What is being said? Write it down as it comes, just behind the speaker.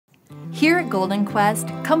Here at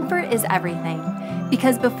GoldenQuest, comfort is everything,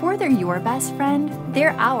 because before they're your best friend,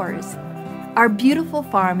 they're ours. Our beautiful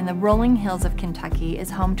farm in the rolling hills of Kentucky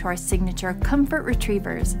is home to our signature Comfort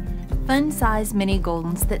Retrievers, fun-sized mini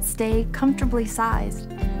Goldens that stay comfortably sized.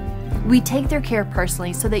 We take their care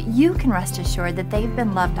personally so that you can rest assured that they've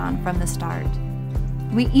been loved on from the start.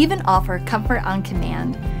 We even offer Comfort on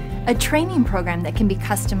Command, a training program that can be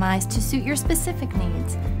customized to suit your specific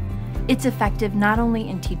needs. It's effective not only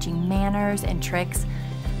in teaching manners and tricks,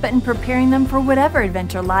 but in preparing them for whatever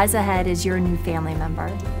adventure lies ahead as your new family member.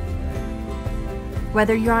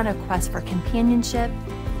 Whether you're on a quest for companionship,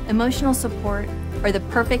 emotional support, or the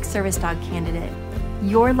perfect service dog candidate,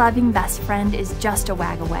 your loving best friend is just a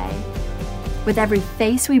wag away. With every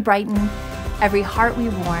face we brighten, every heart we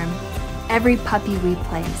warm, every puppy we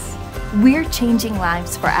place, we're changing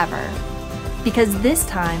lives forever. Because this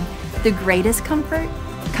time, the greatest comfort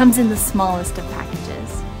comes in the smallest of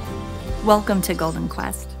packages. Welcome to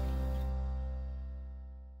GoldenQuest.